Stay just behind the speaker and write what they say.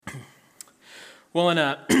Well,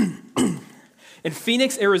 in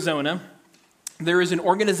Phoenix, Arizona, there is an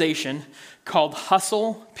organization called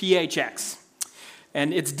Hustle PHX,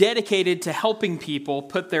 and it's dedicated to helping people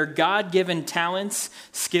put their God-given talents,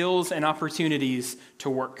 skills, and opportunities to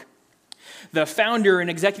work. The founder and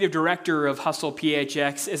executive director of Hustle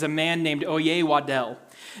PHX is a man named Oye Waddell,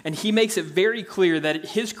 and he makes it very clear that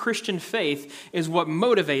his Christian faith is what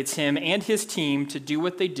motivates him and his team to do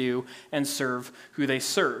what they do and serve who they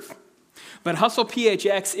serve. But Hustle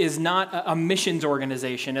PHX is not a missions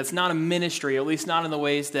organization. It's not a ministry, at least not in the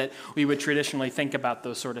ways that we would traditionally think about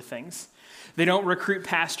those sort of things. They don't recruit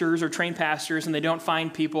pastors or train pastors, and they don't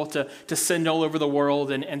find people to send all over the world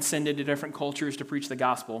and send into different cultures to preach the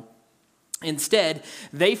gospel. Instead,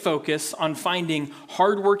 they focus on finding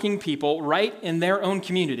hardworking people right in their own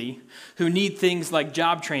community who need things like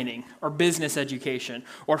job training or business education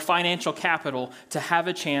or financial capital to have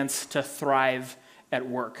a chance to thrive at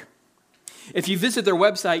work. If you visit their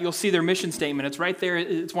website, you'll see their mission statement. It's right there.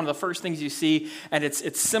 It's one of the first things you see, and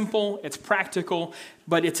it's simple, it's practical,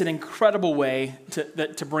 but it's an incredible way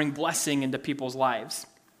to bring blessing into people's lives.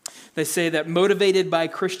 They say that motivated by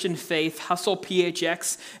Christian faith, Hustle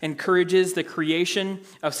PHX encourages the creation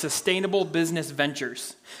of sustainable business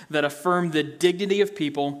ventures that affirm the dignity of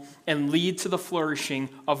people and lead to the flourishing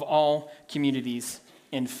of all communities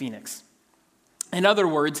in Phoenix. In other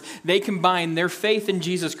words, they combine their faith in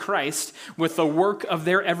Jesus Christ with the work of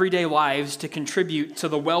their everyday lives to contribute to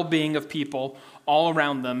the well-being of people all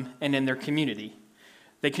around them and in their community.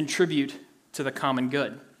 They contribute to the common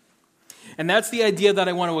good. And that's the idea that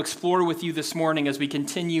I want to explore with you this morning as we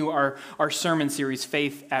continue our sermon series,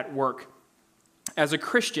 Faith at Work. As a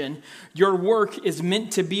Christian, your work is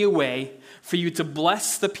meant to be a way for you to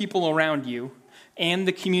bless the people around you and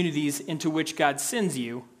the communities into which God sends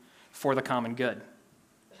you for the common good.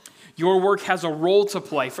 Your work has a role to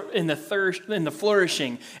play in the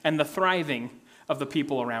flourishing and the thriving of the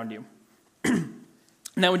people around you.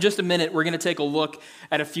 Now, in just a minute, we're going to take a look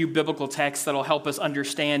at a few biblical texts that will help us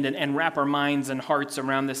understand and wrap our minds and hearts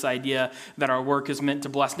around this idea that our work is meant to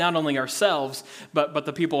bless not only ourselves, but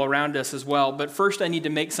the people around us as well. But first, I need to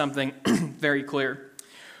make something very clear.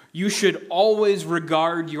 You should always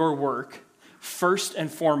regard your work, first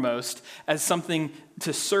and foremost, as something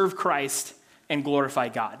to serve Christ and glorify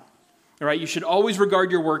God. All right? You should always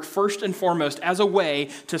regard your work, first and foremost, as a way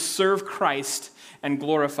to serve Christ and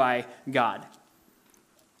glorify God.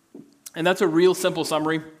 And that's a real simple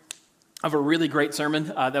summary of a really great sermon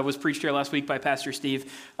that was preached here last week by Pastor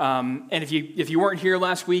Steve. And if you weren't here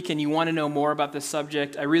last week and you want to know more about this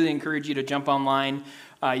subject, I really encourage you to jump online.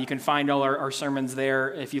 You can find all our sermons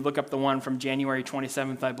there. If you look up the one from January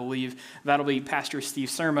 27th, I believe, that'll be Pastor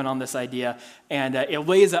Steve's sermon on this idea. And it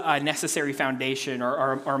lays a necessary foundation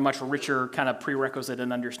or a much richer kind of prerequisite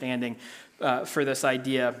and understanding for this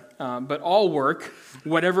idea. But all work,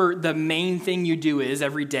 whatever the main thing you do is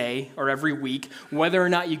every day or every week, whether or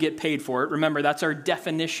not you get paid for it, remember that's our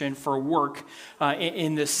definition for work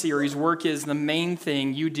in this series. Work is the main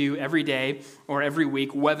thing you do every day or every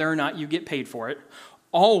week, whether or not you get paid for it.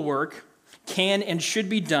 All work can and should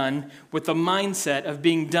be done with the mindset of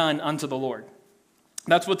being done unto the Lord.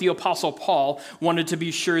 That's what the Apostle Paul wanted to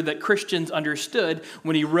be sure that Christians understood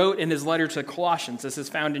when he wrote in his letter to Colossians. This is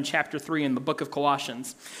found in chapter 3 in the book of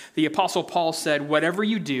Colossians. The Apostle Paul said, "Whatever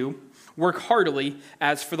you do, work heartily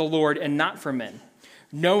as for the Lord and not for men,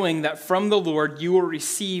 knowing that from the Lord you will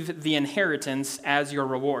receive the inheritance as your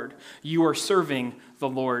reward. You are serving the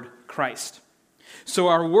Lord Christ." So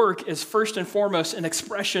our work is first and foremost an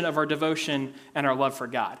expression of our devotion and our love for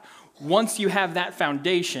God. Once you have that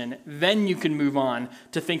foundation, then you can move on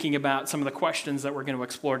to thinking about some of the questions that we're going to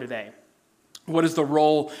explore today. What is the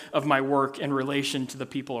role of my work in relation to the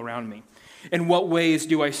people around me? In what ways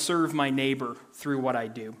do I serve my neighbor through what I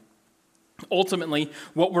do? Ultimately,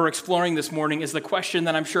 what we're exploring this morning is the question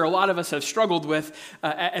that I'm sure a lot of us have struggled with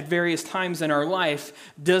at various times in our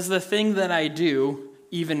life. Does the thing that I do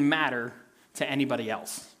even matter to anybody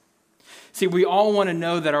else? See, we all want to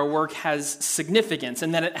know that our work has significance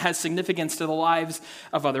and that it has significance to the lives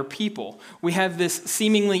of other people. We have this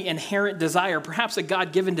seemingly inherent desire, perhaps a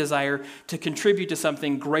God-given desire, to contribute to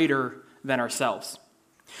something greater than ourselves.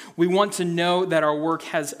 We want to know that our work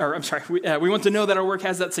has, we want to know that our work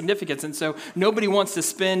has that significance, and so nobody wants to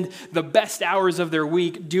spend the best hours of their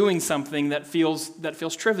week doing something that feels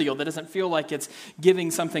trivial, that doesn't feel like it's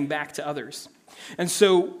giving something back to others. And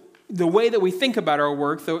so the way that we think about our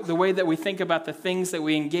work, the way that we think about the things that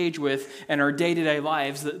we engage with in our day-to-day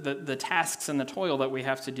lives, the tasks and the toil that we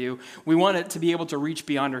have to do, we want it to be able to reach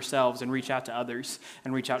beyond ourselves and reach out to others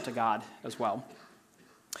and reach out to God as well.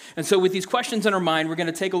 And so with these questions in our mind, we're going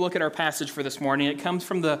to take a look at our passage for this morning. It comes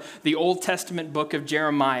from the Old Testament book of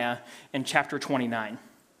Jeremiah in chapter 29.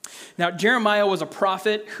 Now, Jeremiah was a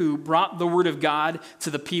prophet who brought the word of God to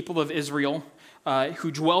the people of Israel,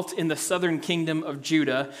 who dwelt in the southern kingdom of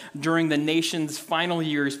Judah during the nation's final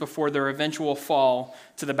years before their eventual fall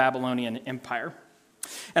to the Babylonian Empire.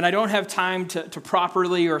 And I don't have time to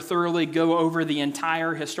properly or thoroughly go over the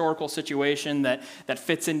entire historical situation that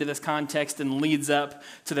fits into this context and leads up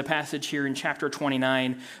to the passage here in chapter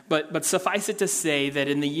 29. But suffice it to say that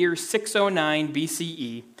in the year 609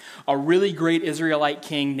 BCE, a really great Israelite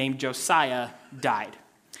king named Josiah died.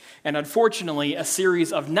 And unfortunately, a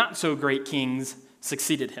series of not-so-great kings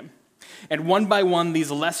succeeded him. And one by one,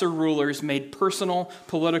 these lesser rulers made personal,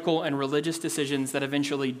 political, and religious decisions that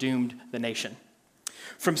eventually doomed the nation.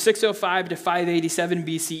 From 605 to 587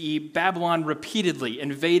 BCE, Babylon repeatedly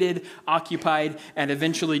invaded, occupied, and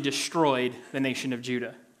eventually destroyed the nation of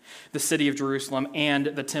Judah, the city of Jerusalem, and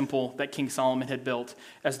the temple that King Solomon had built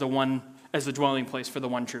as the dwelling place for the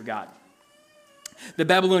one true God. The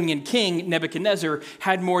Babylonian king, Nebuchadnezzar,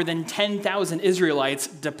 had more than 10,000 Israelites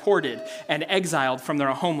deported and exiled from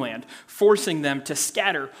their homeland, forcing them to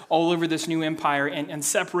scatter all over this new empire and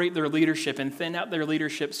separate their leadership and thin out their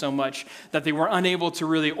leadership so much that they were unable to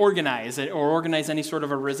really organize it or organize any sort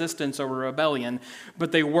of a resistance or a rebellion,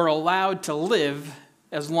 but they were allowed to live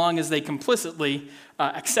as long as they complicitly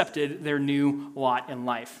accepted their new lot in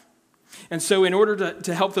life. And so in order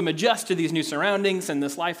to help them adjust to these new surroundings and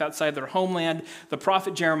this life outside their homeland, the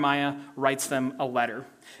prophet Jeremiah writes them a letter.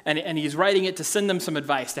 And he's writing it to send them some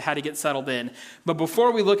advice to how to get settled in. But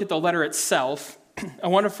before we look at the letter itself, I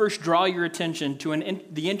want to first draw your attention to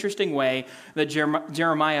the interesting way that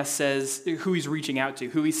Jeremiah says who he's reaching out to,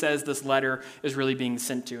 who he says this letter is really being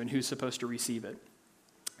sent to, and who's supposed to receive it.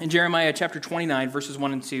 In Jeremiah chapter 29, verses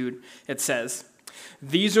 1 and 2, it says,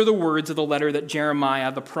 "These are the words of the letter that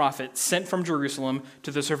Jeremiah the prophet sent from Jerusalem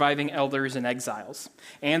to the surviving elders and exiles,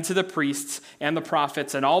 and to the priests and the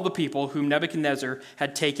prophets and all the people whom Nebuchadnezzar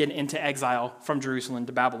had taken into exile from Jerusalem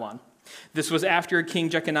to Babylon. This was after King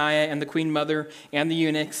Jeconiah and the queen mother and the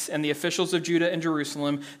eunuchs and the officials of Judah and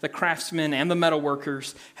Jerusalem, the craftsmen and the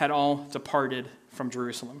metalworkers had all departed from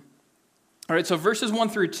Jerusalem." All right, so verses 1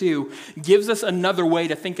 through 2 gives us another way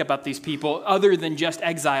to think about these people other than just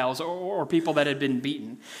exiles or people that had been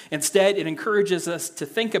beaten. Instead, it encourages us to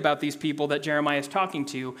think about these people that Jeremiah is talking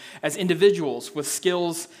to as individuals with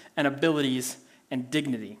skills and abilities and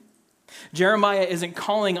dignity. Jeremiah isn't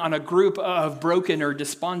calling on a group of broken or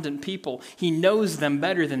despondent people. He knows them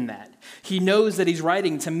better than that. He knows that he's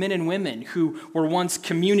writing to men and women who were once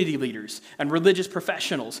community leaders and religious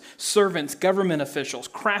professionals, servants, government officials,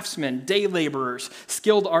 craftsmen, day laborers,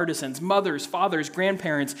 skilled artisans, mothers, fathers,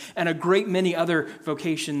 grandparents, and a great many other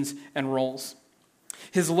vocations and roles.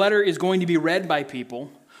 His letter is going to be read by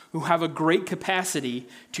people who have a great capacity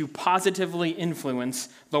to positively influence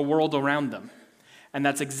the world around them. And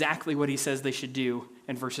that's exactly what he says they should do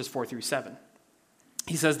in verses 4 through 7.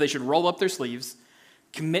 He says they should roll up their sleeves,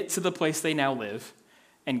 commit to the place they now live,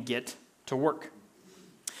 and get to work.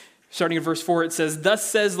 Starting in verse 4, it says, "Thus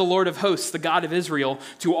says the Lord of hosts, the God of Israel,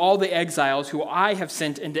 to all the exiles who I have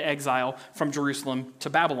sent into exile from Jerusalem to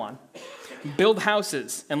Babylon. Build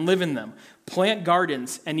houses and live in them. Plant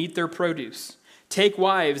gardens and eat their produce. Take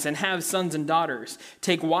wives and have sons and daughters.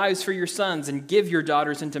 Take wives for your sons and give your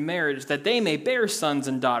daughters into marriage, that they may bear sons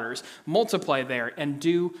and daughters. Multiply there and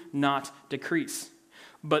do not decrease.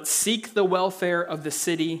 But seek the welfare of the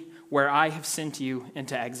city where I have sent you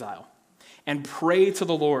into exile, and pray to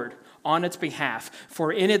the Lord on its behalf,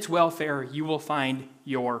 for in its welfare you will find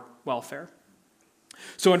your welfare."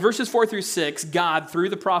 So in verses 4 through 6, God, through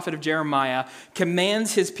the prophet of Jeremiah,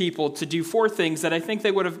 commands his people to do 4 things that I think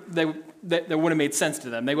that would have made sense to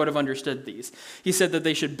them. They would have understood these. He said that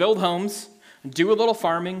they should build homes, do a little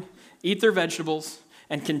farming, eat their vegetables,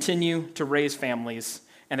 and continue to raise families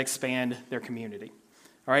and expand their community.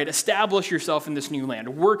 All right, establish yourself in this new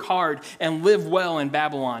land. Work hard and live well in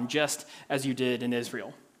Babylon, just as you did in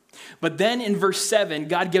Israel. But then in verse 7,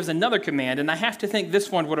 God gives another command, and I have to think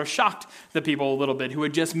this one would have shocked the people a little bit who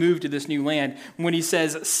had just moved to this new land, when he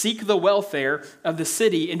says, "Seek the welfare of the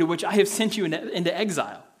city into which I have sent you into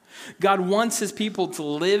exile." God wants his people to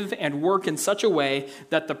live and work in such a way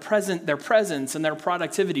that their presence and their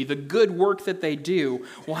productivity, the good work that they do,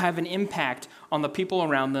 will have an impact on the people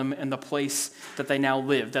around them and the place that they now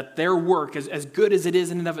live. That their work, as good as it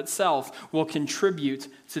is in and of itself, will contribute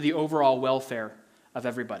to the overall welfare of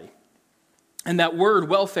everybody. And that word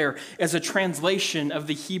welfare is a translation of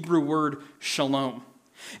the Hebrew word shalom.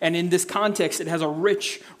 And in this context, it has a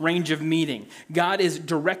rich range of meaning. God is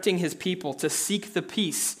directing his people to seek the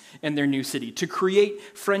peace in their new city, to create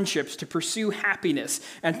friendships, to pursue happiness,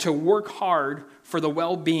 and to work hard for the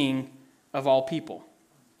well-being of all people.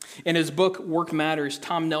 In his book, Work Matters,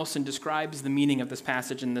 Tom Nelson describes the meaning of this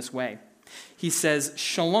passage in this way. He says,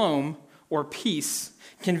 "Shalom, or peace,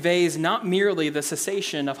 conveys not merely the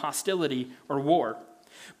cessation of hostility or war,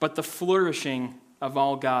 but the flourishing of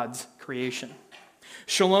all God's creation.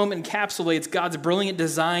 Shalom encapsulates God's brilliant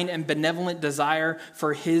design and benevolent desire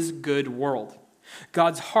for his good world.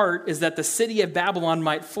 God's heart is that the city of Babylon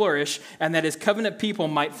might flourish and that his covenant people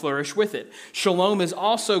might flourish with it. Shalom is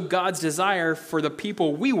also God's desire for the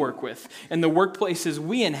people we work with and the workplaces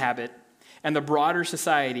we inhabit and the broader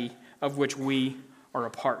society of which we are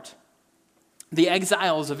a part." The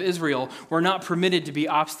exiles of Israel were not permitted to be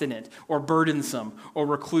obstinate or burdensome or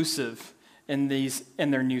reclusive in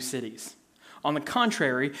their new cities. On the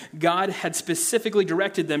contrary, God had specifically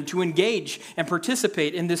directed them to engage and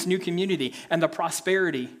participate in this new community and the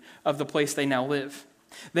prosperity of the place they now live.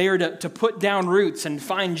 They are to put down roots and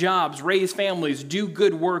find jobs, raise families, do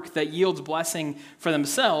good work that yields blessing for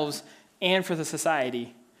themselves and for the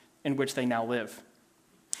society in which they now live.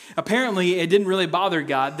 Apparently, it didn't really bother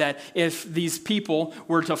God that if these people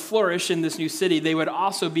were to flourish in this new city, they would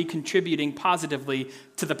also be contributing positively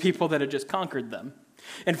to the people that had just conquered them.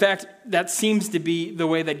 In fact, that seems to be the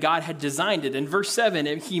way that God had designed it. In verse 7,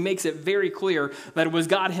 he makes it very clear that it was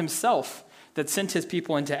God himself that sent his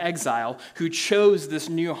people into exile, who chose this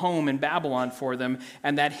new home in Babylon for them,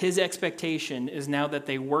 and that his expectation is now that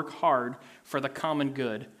they work hard for the common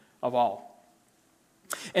good of all.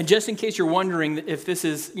 And just in case you're wondering if this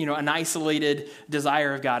is, an isolated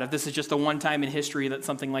desire of God, if this is just the one time in history that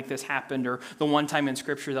something like this happened, or the one time in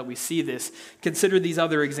Scripture that we see this, consider these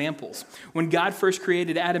other examples. When God first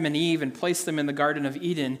created Adam and Eve and placed them in the Garden of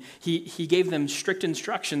Eden, he gave them strict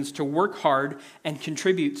instructions to work hard and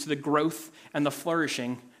contribute to the growth and the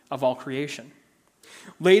flourishing of all creation.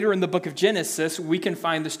 Later in the book of Genesis, we can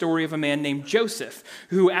find the story of a man named Joseph,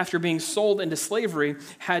 who, after being sold into slavery,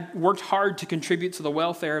 had worked hard to contribute to the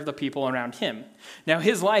welfare of the people around him. Now,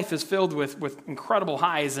 his life is filled with incredible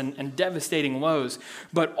highs and devastating lows,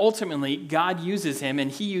 but ultimately, God uses him, and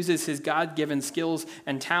he uses his God-given skills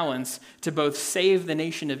and talents to both save the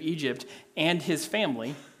nation of Egypt and his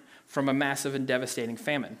family from a massive and devastating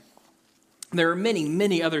famine. There are many,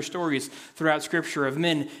 many other stories throughout Scripture of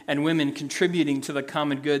men and women contributing to the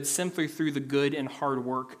common good simply through the good and hard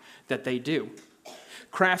work that they do.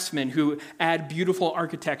 Craftsmen who add beautiful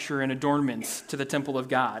architecture and adornments to the temple of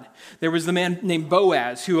God. There was the man named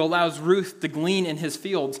Boaz who allows Ruth to glean in his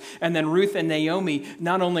fields, and then Ruth and Naomi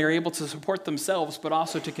not only are able to support themselves, but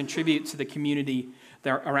also to contribute to the community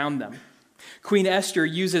around them. Queen Esther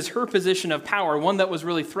uses her position of power, one that was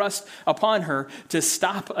really thrust upon her, to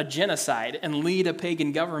stop a genocide and lead a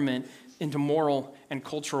pagan government into moral and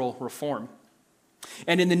cultural reform.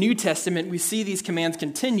 And in the New Testament, we see these commands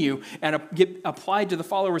continue and get applied to the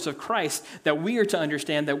followers of Christ, that we are to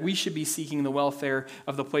understand that we should be seeking the welfare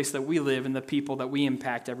of the place that we live and the people that we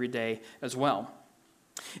impact every day as well.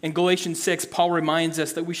 In Galatians 6, Paul reminds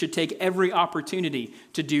us that we should take every opportunity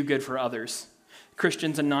to do good for others,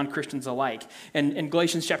 Christians and non-Christians alike. And in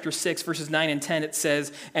Galatians chapter 6, verses 9 and 10, it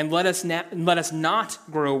says, "And let us not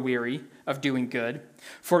grow weary of doing good,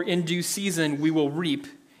 for in due season we will reap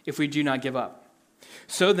if we do not give up.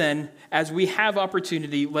 So then, as we have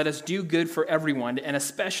opportunity, let us do good for everyone, and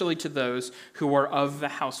especially to those who are of the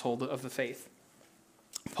household of the faith."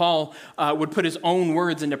 Paul would put his own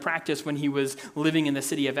words into practice when he was living in the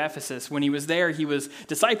city of Ephesus. When he was there, he was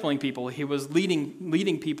discipling people. He was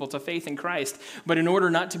leading people to faith in Christ. But in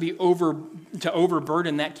order not to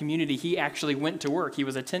overburden that community, he actually went to work. He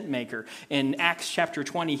was a tent maker. In Acts chapter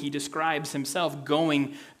 20, he describes himself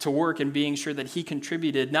going to work and being sure that he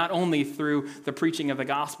contributed not only through the preaching of the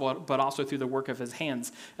gospel, but also through the work of his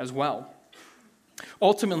hands as well.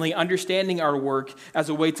 Ultimately, understanding our work as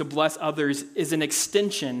a way to bless others is an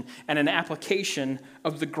extension and an application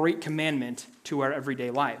of the great commandment to our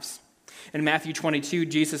everyday lives. In Matthew 22,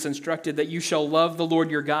 Jesus instructed that you shall love the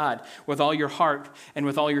Lord your God with all your heart and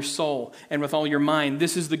with all your soul and with all your mind.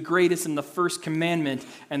 This is the greatest and the first commandment,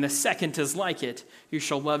 and the second is like it. You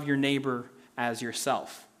shall love your neighbor as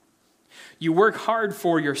yourself. You work hard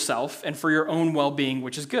for yourself and for your own well-being,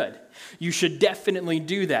 which is good. You should definitely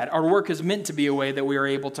do that. Our work is meant to be a way that we are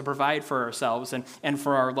able to provide for ourselves and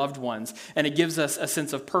for our loved ones. And it gives us a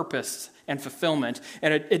sense of purpose and fulfillment.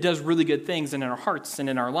 And it does really good things in our hearts and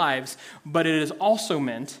in our lives. But it is also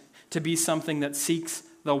meant to be something that seeks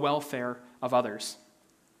the welfare of others.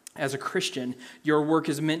 As a Christian, your work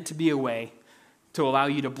is meant to be a way to allow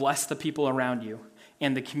you to bless the people around you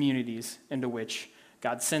and the communities into which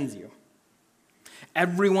God sends you.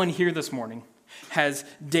 Everyone here this morning has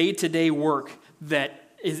day-to-day work that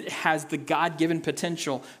has the God-given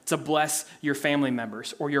potential to bless your family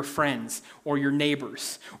members or your friends or your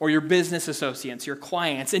neighbors or your business associates, your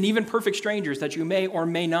clients, and even perfect strangers that you may or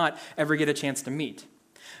may not ever get a chance to meet.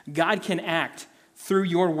 God can act through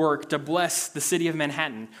your work to bless the city of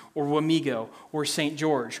Manhattan or Wamego or St.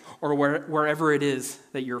 George or wherever it is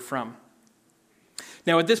that you're from.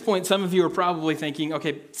 Now, at this point, some of you are probably thinking,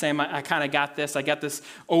 okay, Sam, I kind of got this. I got this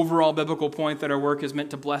overall biblical point that our work is meant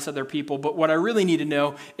to bless other people. But what I really need to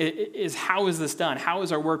know is how is this done? How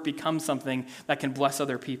has our work become something that can bless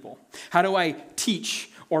other people? How do I teach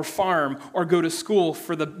or farm or go to school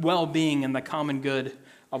for the well-being and the common good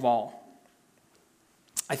of all?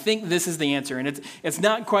 I think this is the answer, and it's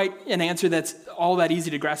not quite an answer that's all that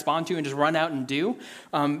easy to grasp onto and just run out and do,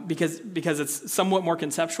 because it's somewhat more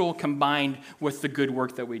conceptual combined with the good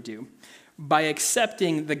work that we do. By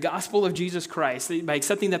accepting the gospel of Jesus Christ, by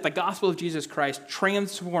accepting that the gospel of Jesus Christ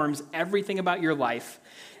transforms everything about your life,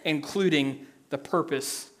 including the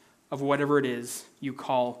purpose of whatever it is you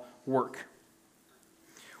call work.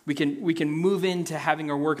 We can move into having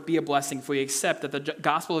our work be a blessing if we accept that the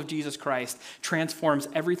gospel of Jesus Christ transforms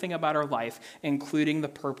everything about our life, including the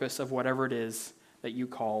purpose of whatever it is that you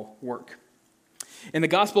call work. In the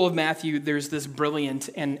Gospel of Matthew, there's this brilliant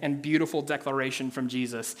and beautiful declaration from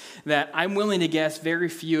Jesus that I'm willing to guess very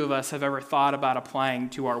few of us have ever thought about applying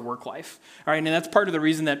to our work life. All right, and that's part of the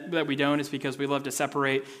reason that we don't is because we love to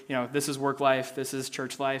separate, this is work life, this is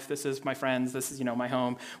church life, this is my friends, this is, my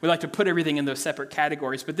home. We like to put everything in those separate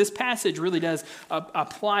categories, but this passage really does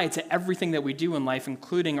apply to everything that we do in life,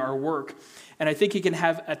 including our work. And I think it can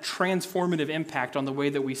have a transformative impact on the way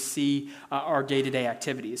that we see our day-to-day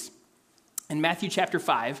activities. In Matthew chapter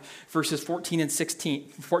 5, verses 14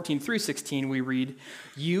 through 16, we read,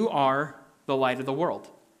 "You are the light of the world.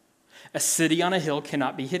 A city on a hill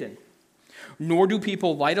cannot be hidden. Nor do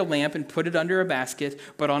people light a lamp and put it under a basket,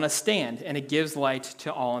 but on a stand, and it gives light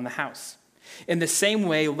to all in the house. In the same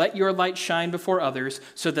way, let your light shine before others,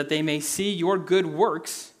 so that they may see your good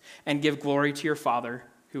works and give glory to your Father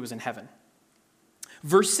who is in heaven."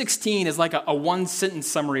 Verse 16 is like a one-sentence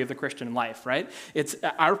summary of the Christian life, right? It's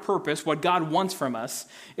our purpose, what God wants from us,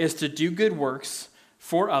 is to do good works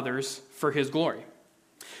for others for his glory.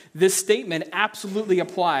 This statement absolutely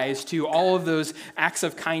applies to all of those acts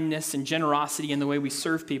of kindness and generosity in the way we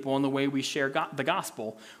serve people and the way we share the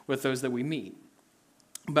gospel with those that we meet.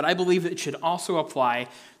 But I believe that it should also apply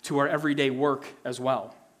to our everyday work as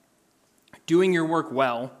well. Doing your work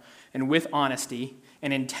well and with honesty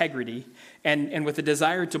and integrity and with a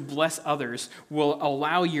desire to bless others will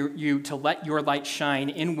allow you to let your light shine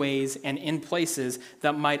in ways and in places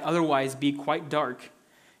that might otherwise be quite dark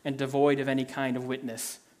and devoid of any kind of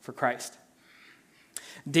witness for Christ.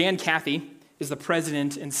 Dan Cathy is the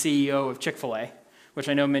president and CEO of Chick-fil-A, which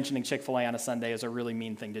I know mentioning Chick-fil-A on a Sunday is a really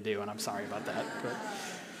mean thing to do, and I'm sorry about that.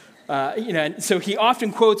 So he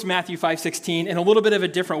often quotes Matthew 5:16 in a little bit of a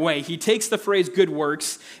different way. He takes the phrase good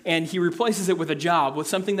works and he replaces it with a job, with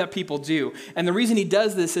something that people do. And the reason he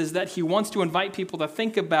does this is that he wants to invite people to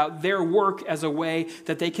think about their work as a way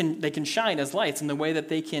that they can shine as lights, in the way that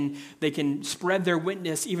they can spread their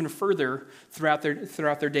witness even further throughout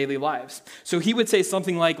their daily lives. So he would say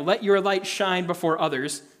something like, "Let your light shine before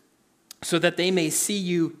others so that they may see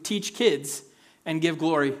you teach kids and give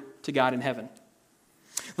glory to God in heaven.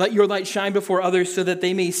 Let your light shine before others so that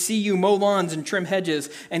they may see you mow lawns and trim hedges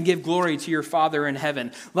and give glory to your Father in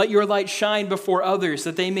heaven. Let your light shine before others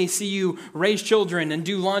that they may see you raise children and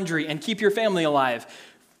do laundry and keep your family alive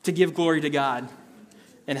to give glory to God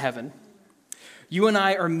in heaven." You and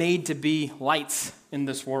I are made to be lights in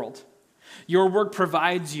this world. Your work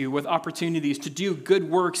provides you with opportunities to do good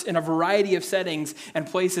works in a variety of settings and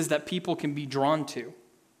places that people can be drawn to.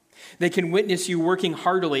 They can witness you working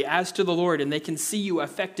heartily as to the Lord, and they can see you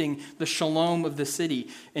affecting the shalom of the city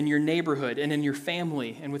in your neighborhood and in your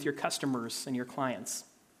family and with your customers and your clients.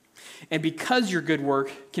 And because your good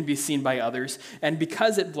work can be seen by others, and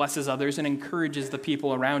because it blesses others and encourages the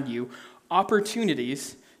people around you,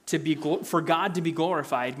 opportunities for God to be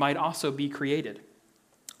glorified might also be created.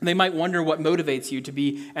 They might wonder what motivates you to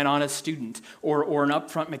be an honest student or an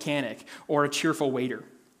upfront mechanic or a cheerful waiter.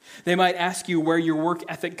 They might ask you where your work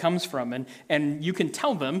ethic comes from, and you can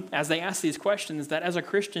tell them, as they ask these questions, that as a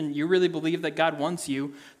Christian, you really believe that God wants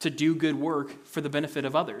you to do good work for the benefit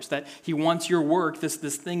of others, that he wants your work, this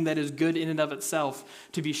thing that is good in and of itself,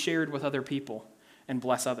 to be shared with other people and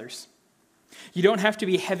bless others. You don't have to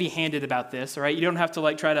be heavy-handed about this, all right? You don't have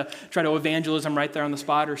to try to evangelism right there on the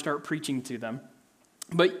spot or start preaching to them.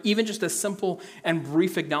 But even just a simple and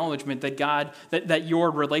brief acknowledgement that God, that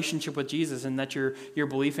your relationship with Jesus and that your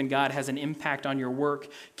belief in God has an impact on your work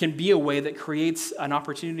can be a way that creates an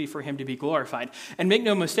opportunity for him to be glorified. And make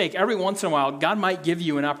no mistake, every once in a while, God might give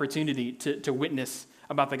you an opportunity to witness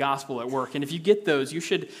about the gospel at work. And if you get those, you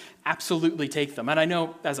should absolutely take them. And I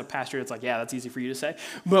know as a pastor, it's like, yeah, that's easy for you to say.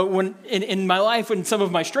 But when in my life, in some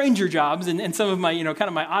of my stranger jobs and some of my, kind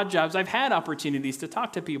of my odd jobs, I've had opportunities to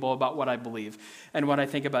talk to people about what I believe and what I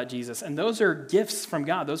think about Jesus. And those are gifts from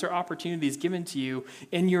God. Those are opportunities given to you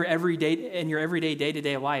in your everyday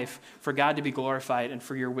day-to-day life for God to be glorified and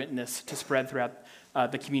for your witness to spread throughout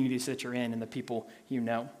the communities that you're in and the people you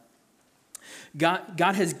know.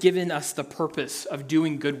 God has given us the purpose of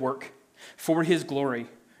doing good work for his glory,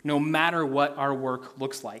 no matter what our work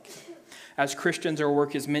looks like. As Christians, our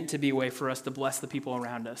work is meant to be a way for us to bless the people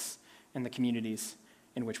around us and the communities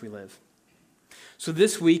in which we live. So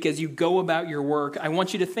this week, as you go about your work, I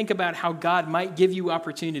want you to think about how God might give you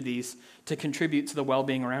opportunities to contribute to the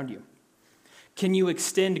well-being around you. Can you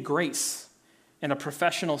extend grace in a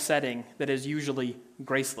professional setting that is usually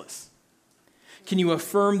graceless? Can you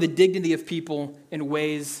affirm the dignity of people in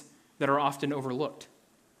ways that are often overlooked?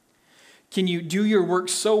 Can you do your work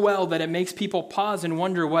so well that it makes people pause and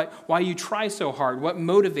wonder why you try so hard, what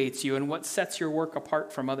motivates you, and what sets your work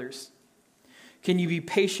apart from others? Can you be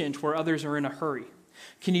patient where others are in a hurry?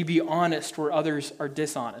 Can you be honest where others are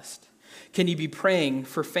dishonest? Can you be praying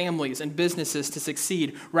for families and businesses to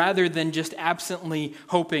succeed rather than just absently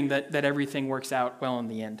hoping that everything works out well in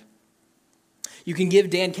the end? You can give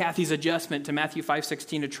Dan Cathy's adjustment to Matthew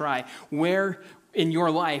 5:16 a try. Where in your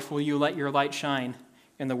life will you let your light shine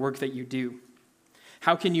in the work that you do?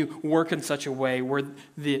 How can you work in such a way where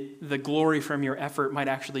the glory from your effort might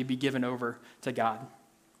actually be given over to God?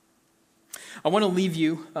 I want to leave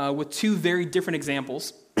you with two very different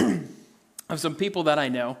examples of some people that I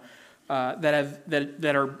know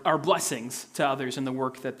that are blessings to others in the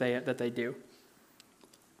work that they do.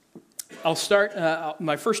 I'll start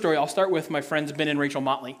my first story. I'll start with my friends Ben and Rachel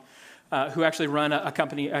Motley, who actually run a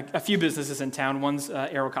company, a few businesses in town. One's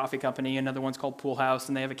Arrow Coffee Company, another one's called Pool House,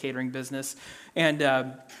 and they have a catering business. And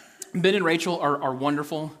Ben and Rachel are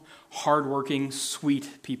wonderful, hardworking,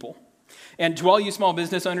 sweet people. And to all you small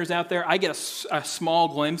business owners out there, I get a small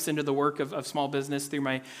glimpse into the work of small business through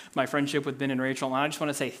my friendship with Ben and Rachel. And I just want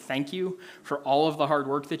to say thank you for all of the hard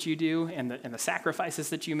work that you do and the sacrifices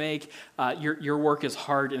that you make. Your work is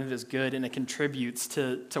hard and it is good and it contributes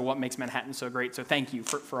to what makes Manhattan so great. So thank you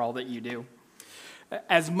for all that you do.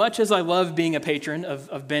 As much as I love being a patron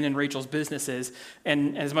of Ben and Rachel's businesses,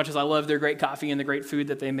 and as much as I love their great coffee and the great food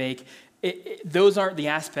that they make, those aren't the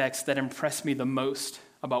aspects that impress me the most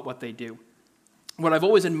about what they do. What I've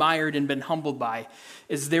always admired and been humbled by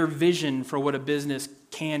is their vision for what a business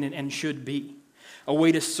can and should be. A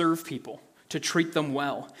way to serve people, to treat them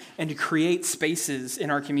well, and to create spaces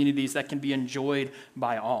in our communities that can be enjoyed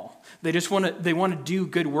by all. They want to do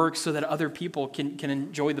good work so that other people can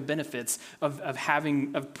enjoy the benefits of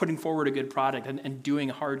putting forward a good product and doing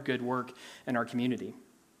hard, good work in our community.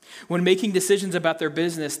 When making decisions about their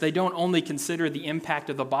business, they don't only consider the impact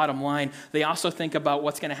of the bottom line, they also think about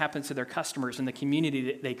what's going to happen to their customers and the community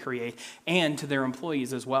that they create and to their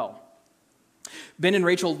employees as well. Ben and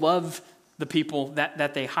Rachel love the people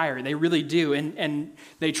that they hire. They really do. And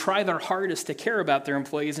they try their hardest to care about their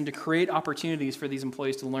employees and to create opportunities for these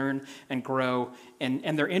employees to learn and grow.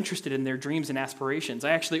 And they're interested in their dreams and aspirations. I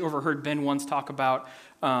actually overheard Ben once talk about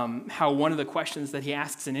how one of the questions that he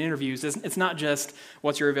asks in interviews is, it's not just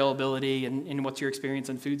what's your availability and what's your experience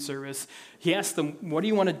in food service. He asks them, what do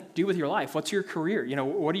you want to do with your life? What's your career?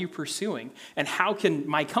 What are you pursuing? And how can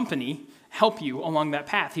my company help you along that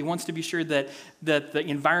path? He wants to be sure that the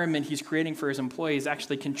environment he's creating for his employees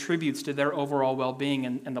actually contributes to their overall well-being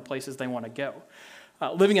and the places they want to go.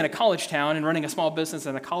 Living in a college town and running a small business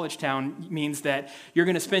in a college town means that you're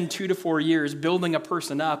going to spend 2 to 4 years building a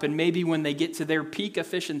person up, and maybe when they get to their peak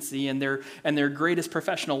efficiency and their greatest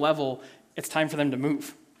professional level, it's time for them to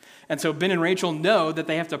move. And so Ben and Rachel know that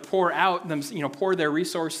they have to pour their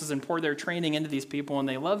resources and pour their training into these people, and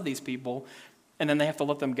they love these people, and then they have to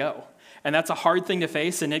let them go. And that's a hard thing to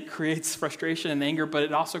face, and it creates frustration and anger, but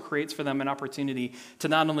it also creates for them an opportunity to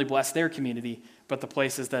not only bless their community, but the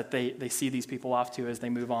places that they see these people off to as they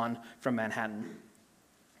move on from Manhattan.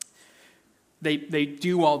 They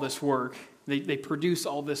do all this work. They produce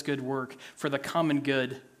all this good work for the common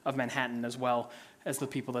good of Manhattan as well as the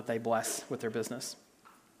people that they bless with their business.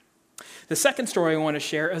 The second story I want to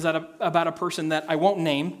share is about a person that I won't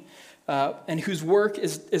name, and whose work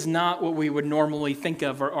is not what we would normally think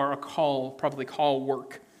of or probably call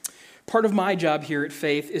work. Part of my job here at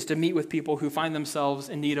Faith is to meet with people who find themselves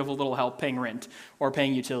in need of a little help paying rent or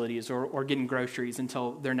paying utilities or getting groceries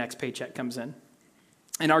until their next paycheck comes in.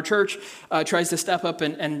 And our church tries to step up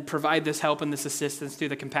and provide this help and this assistance through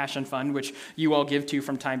the Compassion Fund, which you all give to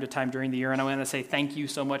from time to time during the year. And I want to say thank you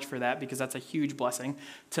so much for that, because that's a huge blessing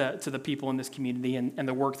to the people in this community and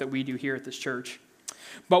the work that we do here at this church.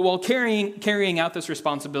 But while carrying out this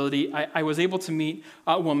responsibility, I was able to meet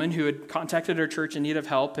a woman who had contacted our church in need of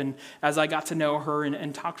help. And as I got to know her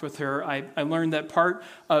and talked with her, I learned that part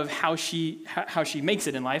of how she makes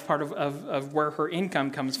it in life, part of where her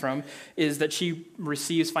income comes from, is that she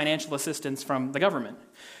receives financial assistance from the government.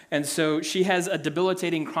 And so she has a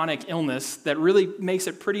debilitating chronic illness that really makes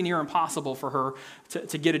it pretty near impossible for her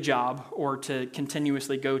to get a job or to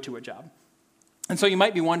continuously go to a job. And so you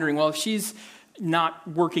might be wondering, well, if she's not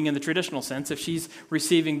working in the traditional sense, if she's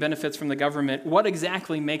receiving benefits from the government, what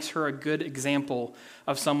exactly makes her a good example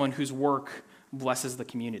of someone whose work blesses the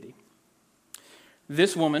community?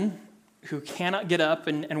 This woman, who cannot get up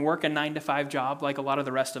and work a 9-to-5 job like a lot of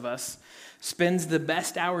the rest of us, spends the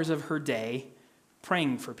best hours of her day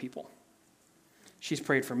praying for people. She's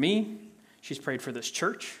prayed for me. She's prayed for this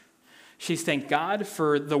church. She's thanked God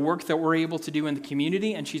for the work that we're able to do in the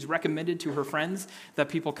community, and she's recommended to her friends that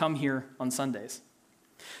people come here on Sundays.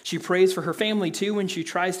 She prays for her family too, and she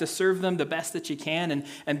tries to serve them the best that she can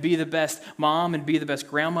and be the best mom and be the best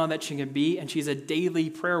grandma that she can be, and she's a daily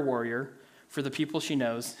prayer warrior for the people she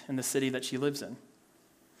knows in the city that she lives in.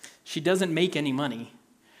 She doesn't make any money,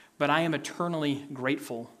 but I am eternally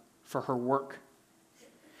grateful for her work.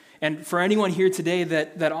 And for anyone here today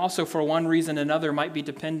that also for one reason or another might be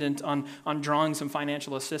dependent on drawing some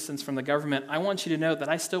financial assistance from the government, I want you to know that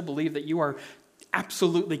I still believe that you are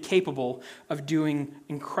absolutely capable of doing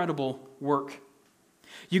incredible work.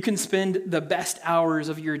 You can spend the best hours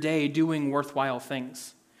of your day doing worthwhile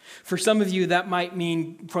things. For some of you, that might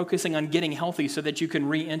mean focusing on getting healthy so that you can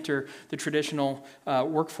re-enter the traditional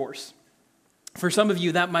workforce. For some of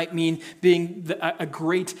you, that might mean being a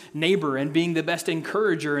great neighbor and being the best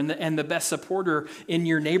encourager and the best supporter in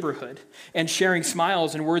your neighborhood, and sharing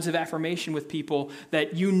smiles and words of affirmation with people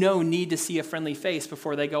that you know need to see a friendly face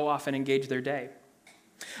before they go off and engage their day.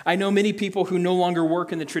 I know many people who no longer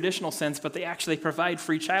work in the traditional sense, but they actually provide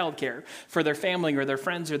free childcare for their family or their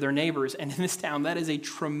friends or their neighbors. And in this town, that is a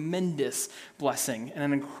tremendous blessing and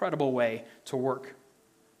an incredible way to work.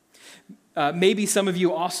 Maybe some of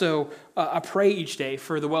you also pray each day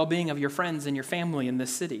for the well-being of your friends and your family in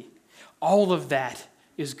this city. All of that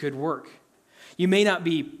is good work. You may not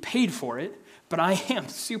be paid for it, but I am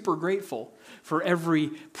super grateful for every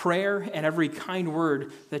prayer and every kind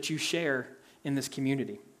word that you share in this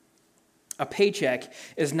community. A paycheck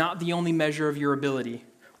is not the only measure of your ability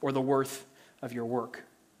or the worth of your work.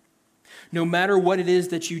 No matter what it is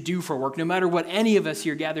that you do for work, no matter what any of us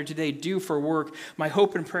here gathered today do for work, my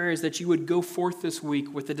hope and prayer is that you would go forth this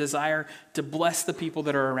week with the desire to bless the people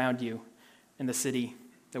that are around you in the city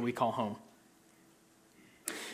that we call home.